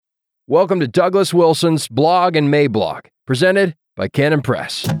Welcome to Douglas Wilson's Blog and Mablog, presented by Canon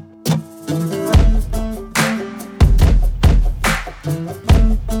Press.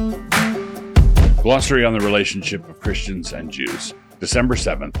 Glossary on the Relationship of Christians and Jews, December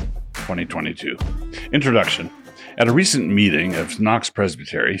 7th, 2022. Introduction. At a recent meeting of Knox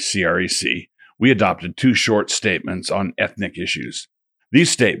Presbytery, CREC, we adopted two short statements on ethnic issues. These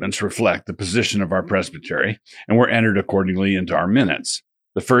statements reflect the position of our presbytery and were entered accordingly into our minutes.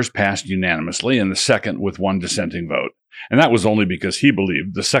 The first passed unanimously and the second with one dissenting vote, and that was only because he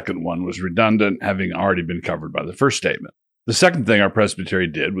believed the second one was redundant, having already been covered by the first statement. The second thing our presbytery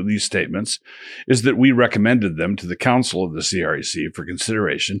did with these statements is that we recommended them to the council of the CREC for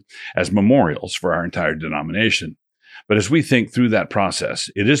consideration as memorials for our entire denomination. But as we think through that process,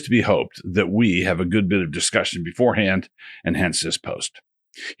 it is to be hoped that we have a good bit of discussion beforehand, and hence this post.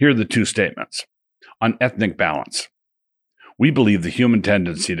 Here are the two statements. On ethnic balance. We believe the human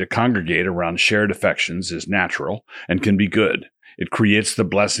tendency to congregate around shared affections is natural and can be good. It creates the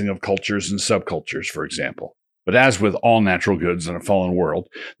blessing of cultures and subcultures, for example. But as with all natural goods in a fallen world,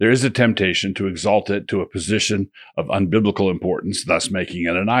 there is a temptation to exalt it to a position of unbiblical importance, thus making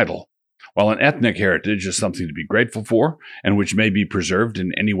it an idol. While an ethnic heritage is something to be grateful for, and which may be preserved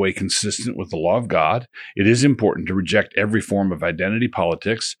in any way consistent with the law of God, it is important to reject every form of identity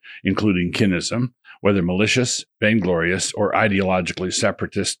politics, including kinism, whether malicious, vainglorious, or ideologically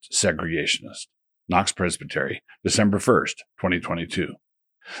separatist, segregationist. Knox Presbytery, December 1st, 2022.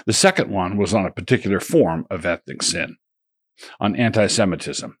 The second one was on a particular form of ethnic sin, on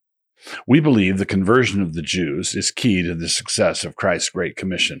anti-Semitism. We believe the conversion of the Jews is key to the success of Christ's Great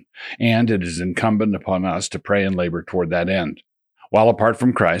Commission, and it is incumbent upon us to pray and labor toward that end. While apart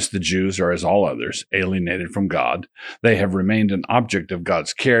from Christ, the Jews are, as all others, alienated from God. They have remained an object of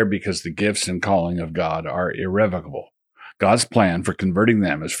God's care because the gifts and calling of God are irrevocable. God's plan for converting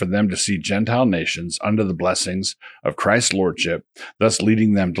them is for them to see Gentile nations under the blessings of Christ's lordship, thus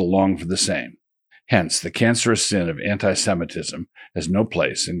leading them to long for the same. Hence, the cancerous sin of anti-Semitism has no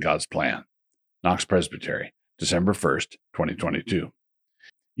place in God's plan. Knox Presbytery, December 1st, 2022.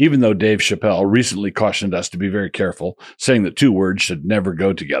 Even though Dave Chappelle recently cautioned us to be very careful, saying that two words should never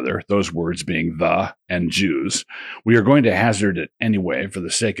go together, those words being the and Jews, we are going to hazard it anyway for the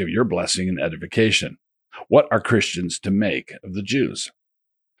sake of your blessing and edification. What are Christians to make of the Jews?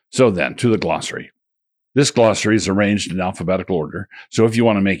 So then, to the glossary. This glossary is arranged in alphabetical order, so if you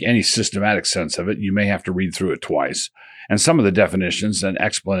want to make any systematic sense of it, you may have to read through it twice, and some of the definitions and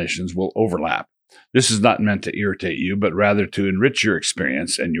explanations will overlap. This is not meant to irritate you, but rather to enrich your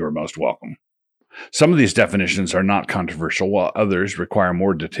experience, and you are most welcome. Some of these definitions are not controversial, while others require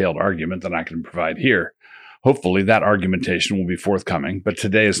more detailed argument than I can provide here. Hopefully that argumentation will be forthcoming, but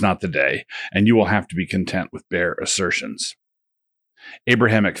today is not the day, and you will have to be content with bare assertions.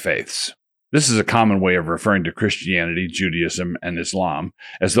 Abrahamic faiths. This is a common way of referring to Christianity, Judaism, and Islam,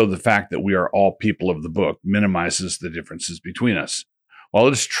 as though the fact that we are all people of the book minimizes the differences between us. While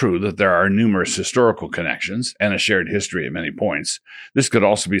it is true that there are numerous historical connections and a shared history at many points, this could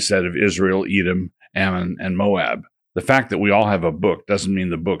also be said of Israel, Edom, Ammon, and Moab. The fact that we all have a book doesn't mean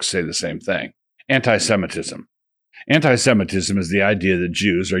the books say the same thing. Anti-Semitism. Anti-Semitism is the idea that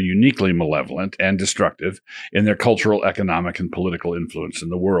Jews are uniquely malevolent and destructive in their cultural, economic, and political influence in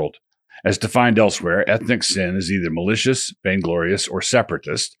the world. As defined elsewhere, ethnic sin is either malicious, vainglorious, or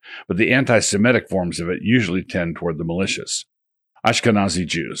separatist, but the anti-Semitic forms of it usually tend toward the malicious. Ashkenazi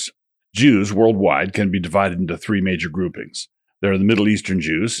Jews. Jews worldwide can be divided into three major groupings. There are the Middle Eastern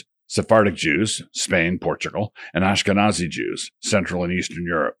Jews, Sephardic Jews, Spain, Portugal, and Ashkenazi Jews, Central and Eastern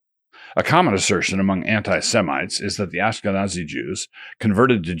Europe. A common assertion among anti-Semites is that the Ashkenazi Jews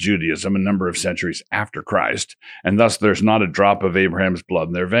converted to Judaism a number of centuries after Christ, and thus there's not a drop of Abraham's blood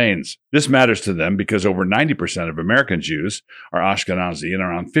in their veins. This matters to them because over 90% of American Jews are Ashkenazi and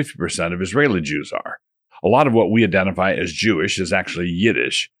around 50% of Israeli Jews are. A lot of what we identify as Jewish is actually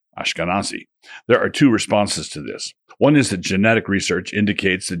Yiddish, Ashkenazi. There are two responses to this. One is that genetic research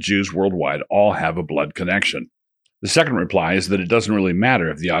indicates that Jews worldwide all have a blood connection. The second reply is that it doesn't really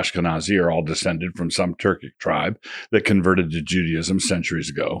matter if the Ashkenazi are all descended from some Turkic tribe that converted to Judaism centuries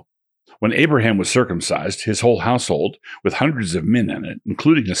ago. When Abraham was circumcised, his whole household, with hundreds of men in it,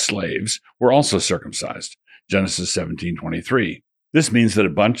 including his slaves, were also circumcised. Genesis 17:23. This means that a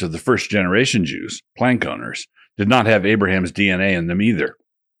bunch of the first-generation Jews, plank owners, did not have Abraham's DNA in them either.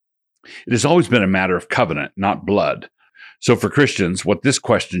 It has always been a matter of covenant, not blood. So for Christians, what this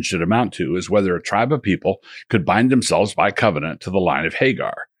question should amount to is whether a tribe of people could bind themselves by covenant to the line of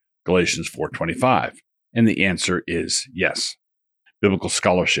Hagar, Galatians 4:25. And the answer is yes. Biblical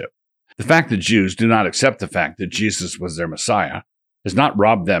scholarship. The fact that Jews do not accept the fact that Jesus was their Messiah has not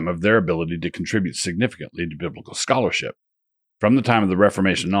robbed them of their ability to contribute significantly to biblical scholarship. From the time of the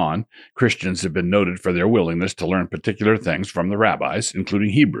Reformation on, Christians have been noted for their willingness to learn particular things from the rabbis,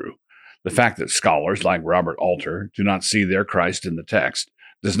 including Hebrew. The fact that scholars like Robert Alter do not see their Christ in the text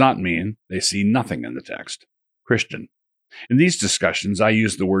does not mean they see nothing in the text. Christian. In these discussions, I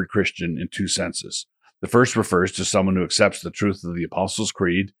use the word Christian in two senses. The first refers to someone who accepts the truth of the Apostles'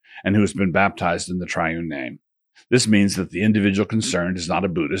 Creed and who has been baptized in the triune name. This means that the individual concerned is not a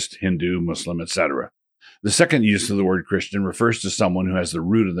Buddhist, Hindu, Muslim, etc. The second use of the word Christian refers to someone who has the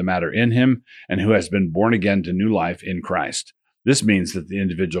root of the matter in him and who has been born again to new life in Christ. This means that the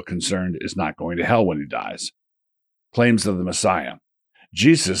individual concerned is not going to hell when he dies. Claims of the Messiah.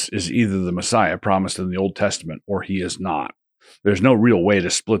 Jesus is either the Messiah promised in the Old Testament or he is not. There's no real way to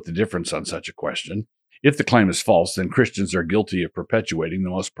split the difference on such a question. If the claim is false, then Christians are guilty of perpetuating the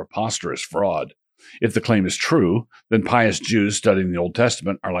most preposterous fraud. If the claim is true, then pious Jews studying the Old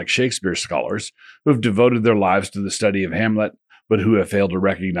Testament are like Shakespeare scholars who have devoted their lives to the study of Hamlet, but who have failed to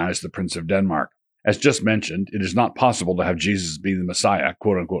recognize the Prince of Denmark. As just mentioned, it is not possible to have Jesus be the Messiah,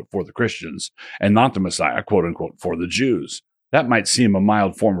 quote-unquote, for the Christians, and not the Messiah, quote-unquote, for the Jews. That might seem a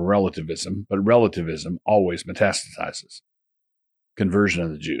mild form of relativism, but relativism always metastasizes. Conversion of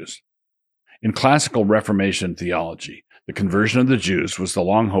the Jews. In classical Reformation theology, the conversion of the Jews was the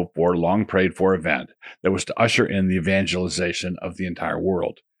long-hoped-for, long-prayed-for event that was to usher in the evangelization of the entire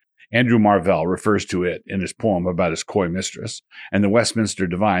world. Andrew Marvell refers to it in his poem about his coy mistress, and the Westminster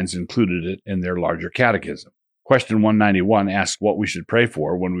Divines included it in their larger catechism. Question 191 asks what we should pray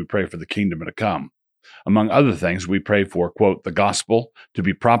for when we pray for the kingdom to come. Among other things, we pray for, quote, the gospel to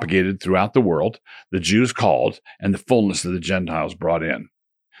be propagated throughout the world, the Jews called, and the fullness of the Gentiles brought in.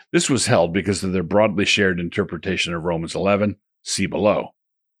 This was held because of their broadly shared interpretation of Romans 11, see below.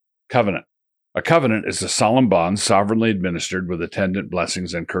 Covenant. A covenant is a solemn bond sovereignly administered with attendant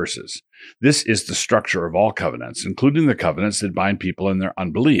blessings and curses. This is the structure of all covenants, including the covenants that bind people in their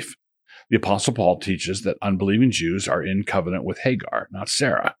unbelief. The Apostle Paul teaches that unbelieving Jews are in covenant with Hagar, not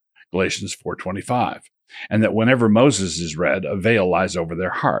Sarah, Galatians 4:25, and that whenever Moses is read, a veil lies over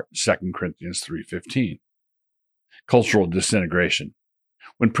their heart, 2 Corinthians 3:15. Cultural disintegration.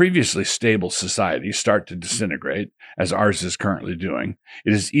 When previously stable societies start to disintegrate, as ours is currently doing,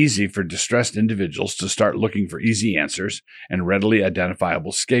 it is easy for distressed individuals to start looking for easy answers and readily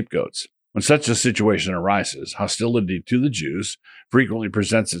identifiable scapegoats. When such a situation arises, hostility to the Jews frequently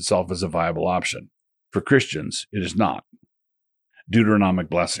presents itself as a viable option. For Christians, it is not. Deuteronomic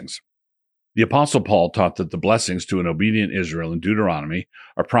blessings. The Apostle Paul taught that the blessings to an obedient Israel in Deuteronomy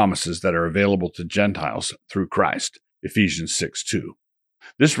are promises that are available to Gentiles through Christ, Ephesians 6:2.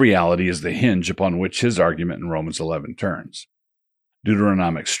 This reality is the hinge upon which his argument in Romans 11 turns.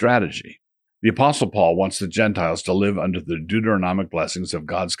 Deuteronomic strategy. The Apostle Paul wants the Gentiles to live under the Deuteronomic blessings of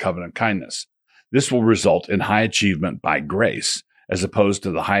God's covenant kindness. This will result in high achievement by grace, as opposed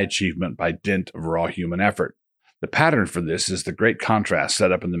to the high achievement by dint of raw human effort. The pattern for this is the great contrast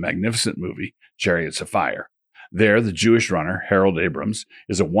set up in the magnificent movie Chariots of Fire. There, the Jewish runner, Harold Abrams,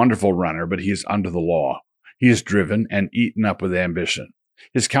 is a wonderful runner, but he is under the law. He is driven and eaten up with ambition.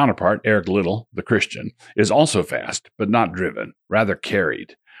 His counterpart, Eric Liddell, the Christian, is also fast, but not driven, rather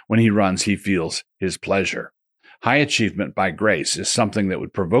carried. When he runs, he feels his pleasure. High achievement by grace is something that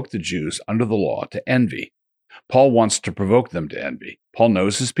would provoke the Jews under the law to envy. Paul wants to provoke them to envy. Paul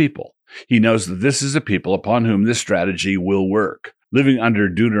knows his people. He knows that this is a people upon whom this strategy will work. Living under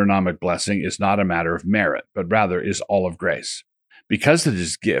Deuteronomic blessing is not a matter of merit, but rather is all of grace. Because it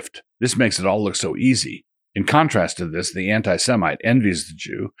is gift, this makes it all look so easy. In contrast to this, the anti-Semite envies the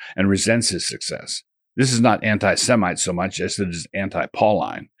Jew and resents his success. This is not anti-Semite so much as it is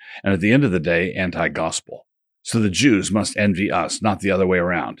anti-Pauline, and at the end of the day, anti-gospel. So the Jews must envy us, not the other way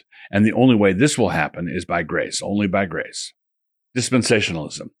around. And the only way this will happen is by grace, only by grace.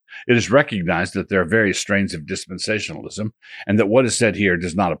 Dispensationalism. It is recognized that there are various strains of dispensationalism, and that what is said here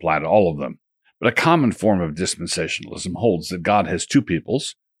does not apply to all of them. But a common form of dispensationalism holds that God has two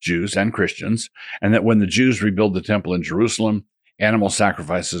peoples, Jews and Christians, and that when the Jews rebuild the temple in Jerusalem, animal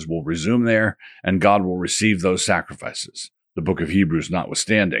sacrifices will resume there, and God will receive those sacrifices, the book of Hebrews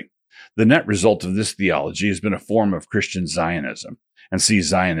notwithstanding. The net result of this theology has been a form of Christian Zionism, and see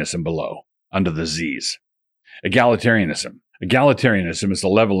Zionism below, under the Z's. Egalitarianism. Egalitarianism is a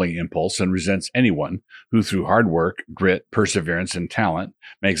leveling impulse and resents anyone who, through hard work, grit, perseverance, and talent,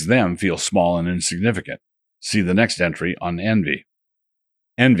 makes them feel small and insignificant. See the next entry on envy.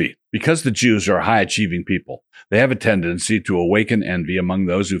 Envy. Because the Jews are a high-achieving people, they have a tendency to awaken envy among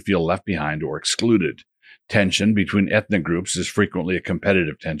those who feel left behind or excluded. Tension between ethnic groups is frequently a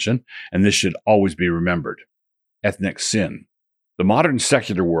competitive tension, and this should always be remembered. Ethnic sin. The modern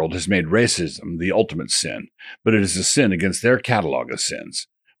secular world has made racism the ultimate sin, but it is a sin against their catalog of sins.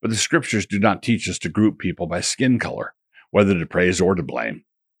 But the scriptures do not teach us to group people by skin color, whether to praise or to blame.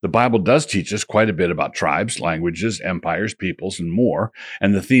 The Bible does teach us quite a bit about tribes, languages, empires, peoples, and more,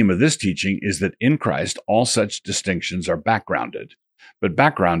 and the theme of this teaching is that in Christ all such distinctions are backgrounded. But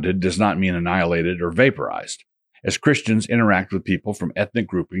backgrounded does not mean annihilated or vaporized. As Christians interact with people from ethnic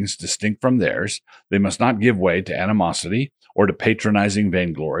groupings distinct from theirs, they must not give way to animosity or to patronizing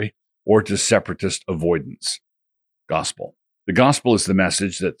vainglory or to separatist avoidance. Gospel. The gospel is the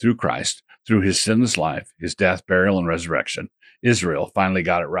message that through Christ, through his sinless life, his death, burial, and resurrection, Israel finally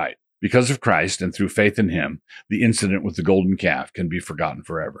got it right. Because of Christ and through faith in him, the incident with the golden calf can be forgotten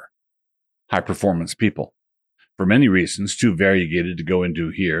forever. High-performance people. For many reasons, too variegated to go into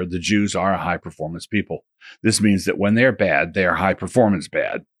here, the Jews are a high-performance people. This means that when they are bad, they are high-performance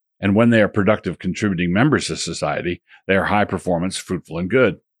bad. And when they are productive, contributing members of society, they are high-performance, fruitful, and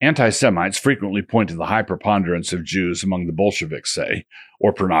good. Anti-Semites frequently point to the high preponderance of Jews among the Bolsheviks, say,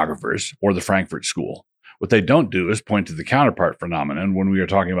 or pornographers, or the Frankfurt School. What they don't do is point to the counterpart phenomenon when we are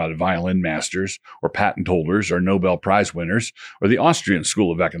talking about violin masters, or patent holders, or Nobel Prize winners, or the Austrian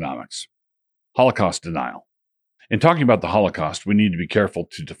School of Economics. Holocaust denial. In talking about the Holocaust, we need to be careful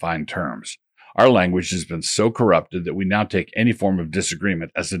to define terms. Our language has been so corrupted that we now take any form of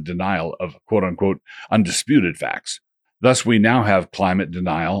disagreement as a denial of quote-unquote undisputed facts. Thus, we now have climate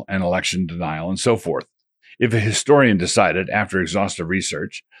denial and election denial and so forth. If a historian decided, after exhaustive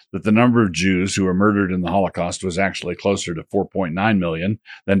research, that the number of Jews who were murdered in the Holocaust was actually closer to 4.9 million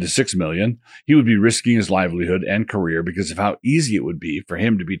than to 6 million, he would be risking his livelihood and career because of how easy it would be for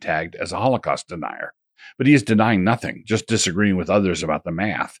him to be tagged as a Holocaust denier. But he is denying nothing, just disagreeing with others about the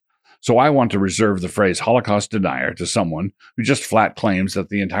math. So I want to reserve the phrase Holocaust denier to someone who just flat claims that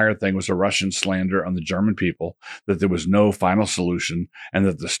the entire thing was a Russian slander on the German people, that there was no final solution, and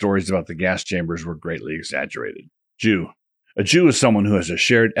that the stories about the gas chambers were greatly exaggerated. Jew. A Jew is someone who has a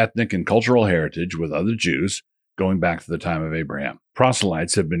shared ethnic and cultural heritage with other Jews, going back to the time of Abraham.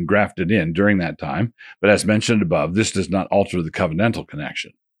 Proselytes have been grafted in during that time, but as mentioned above, this does not alter the covenantal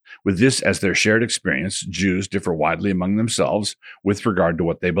connection. With this as their shared experience, Jews differ widely among themselves with regard to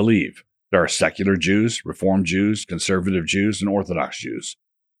what they believe. There are secular Jews, Reformed Jews, conservative Jews, and Orthodox Jews,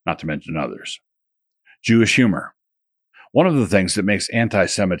 not to mention others. Jewish humor. One of the things that makes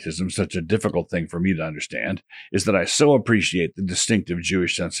anti-Semitism such a difficult thing for me to understand is that I so appreciate the distinctive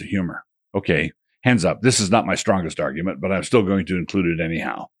Jewish sense of humor. Okay, hands up, this is not my strongest argument, but I'm still going to include it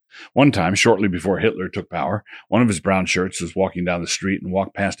anyhow. One time, shortly before Hitler took power, one of his brown shirts was walking down the street and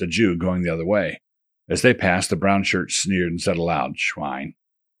walked past a Jew going the other way. As they passed, the brown shirt sneered and said aloud, "Schwein."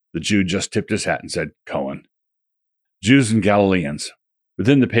 The Jew just tipped his hat and said, "Cohen." Jews and Galileans.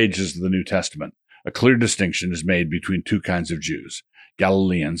 Within the pages of the New Testament, a clear distinction is made between two kinds of Jews,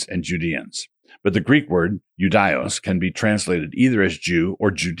 Galileans and Judeans. But the Greek word Judaios can be translated either as Jew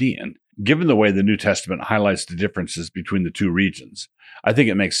or Judean. Given the way the New Testament highlights the differences between the two regions, I think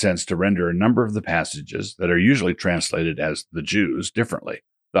it makes sense to render a number of the passages that are usually translated as the Jews differently.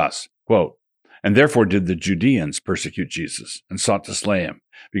 Thus, quote, "And therefore did the Judeans persecute Jesus and sought to slay him,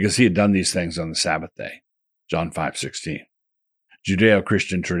 because he had done these things on the Sabbath day." John 5:16.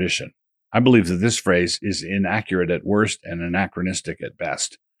 Judeo-Christian tradition. I believe that this phrase is inaccurate at worst and anachronistic at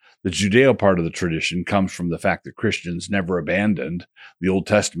best. The Judeo part of the tradition comes from the fact that Christians never abandoned the Old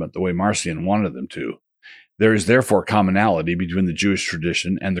Testament the way Marcion wanted them to. There is therefore commonality between the Jewish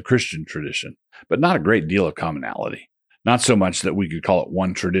tradition and the Christian tradition, but not a great deal of commonality. Not so much that we could call it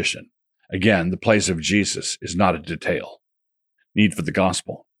one tradition. Again, the place of Jesus is not a detail. Need for the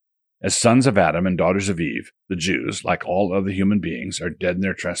gospel. As sons of Adam and daughters of Eve, the Jews, like all other human beings, are dead in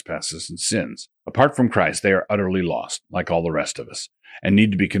their trespasses and sins. Apart from Christ, they are utterly lost, like all the rest of us, and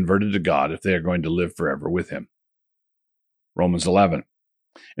need to be converted to God if they are going to live forever with him. Romans 11.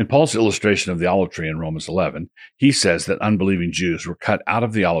 In Paul's illustration of the olive tree in Romans 11, he says that unbelieving Jews were cut out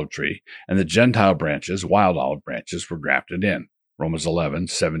of the olive tree, and the Gentile branches, wild olive branches, were grafted in. Romans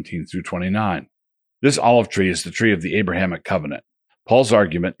 11:17 through 29. This olive tree is the tree of the Abrahamic covenant. Paul's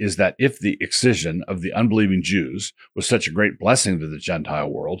argument is that if the excision of the unbelieving Jews was such a great blessing to the Gentile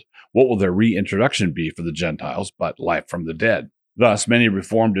world, what will their reintroduction be for the Gentiles but life from the dead? Thus, many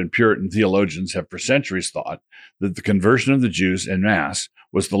Reformed and Puritan theologians have for centuries thought that the conversion of the Jews en masse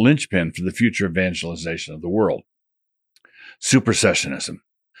was the linchpin for the future evangelization of the world. Supersessionism.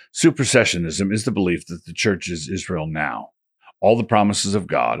 Supersessionism is the belief that the church is Israel now. All the promises of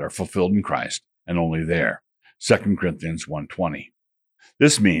God are fulfilled in Christ, and only there. 2 Corinthians 1:20.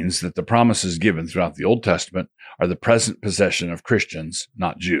 This means that the promises given throughout the Old Testament are the present possession of Christians,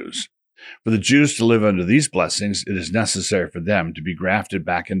 not Jews. For the Jews to live under these blessings, it is necessary for them to be grafted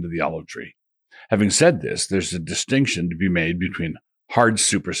back into the olive tree. Having said this, there's a distinction to be made between hard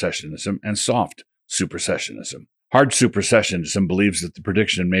supersessionism and soft supersessionism. Hard supersessionism believes that the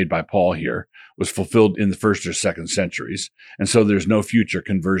prediction made by Paul here was fulfilled in the 1st or 2nd centuries, and so there's no future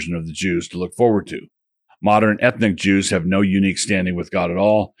conversion of the Jews to look forward to. Modern ethnic Jews have no unique standing with God at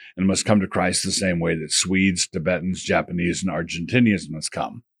all and must come to Christ the same way that Swedes, Tibetans, Japanese, and Argentinians must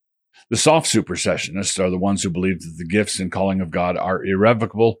come. The soft supersessionists are the ones who believe that the gifts and calling of God are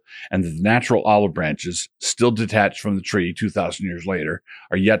irrevocable and that the natural olive branches, still detached from the tree 2,000 years later,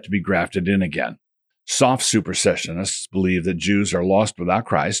 are yet to be grafted in again. Soft supersessionists believe that Jews are lost without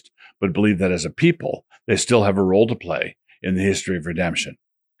Christ, but believe that as a people, they still have a role to play in the history of redemption.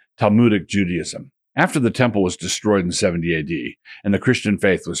 Talmudic Judaism. After the temple was destroyed in 70 AD and the Christian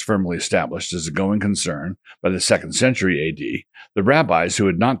faith was firmly established as a going concern by the 2nd century AD, the rabbis who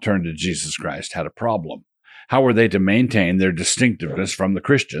had not turned to Jesus Christ had a problem. How were they to maintain their distinctiveness from the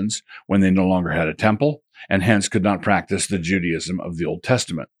Christians when they no longer had a temple and hence could not practice the Judaism of the Old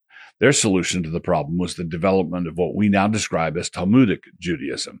Testament? Their solution to the problem was the development of what we now describe as Talmudic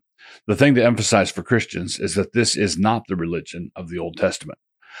Judaism. The thing to emphasize for Christians is that this is not the religion of the Old Testament.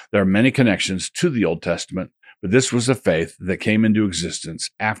 There are many connections to the Old Testament, but this was a faith that came into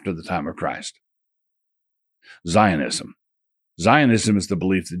existence after the time of Christ. Zionism. Zionism is the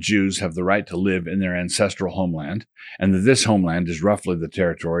belief that Jews have the right to live in their ancestral homeland, and that this homeland is roughly the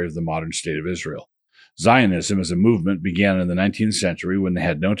territory of the modern state of Israel. Zionism as a movement began in the 19th century when they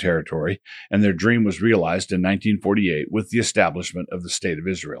had no territory, and their dream was realized in 1948 with the establishment of the State of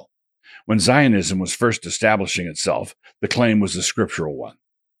Israel. When Zionism was first establishing itself, the claim was a scriptural one.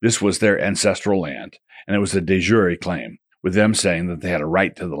 This was their ancestral land, and it was a de jure claim, with them saying that they had a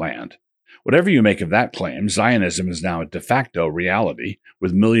right to the land. Whatever you make of that claim, Zionism is now a de facto reality,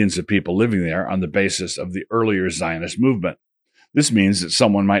 with millions of people living there on the basis of the earlier Zionist movement. This means that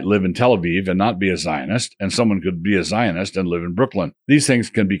someone might live in Tel Aviv and not be a Zionist, and someone could be a Zionist and live in Brooklyn. These things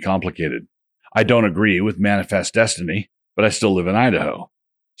can be complicated. I don't agree with manifest destiny, but I still live in Idaho.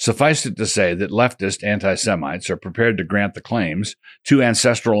 Suffice it to say that leftist anti-Semites are prepared to grant the claims to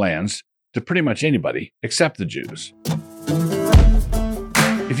ancestral lands to pretty much anybody except the Jews.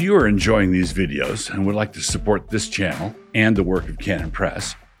 If you are enjoying these videos and would like to support this channel and the work of Canon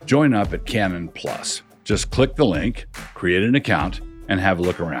Press, join up at Canon Plus. Just click the link, create an account, and have a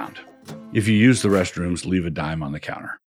look around. If you use the restrooms, leave a dime on the counter.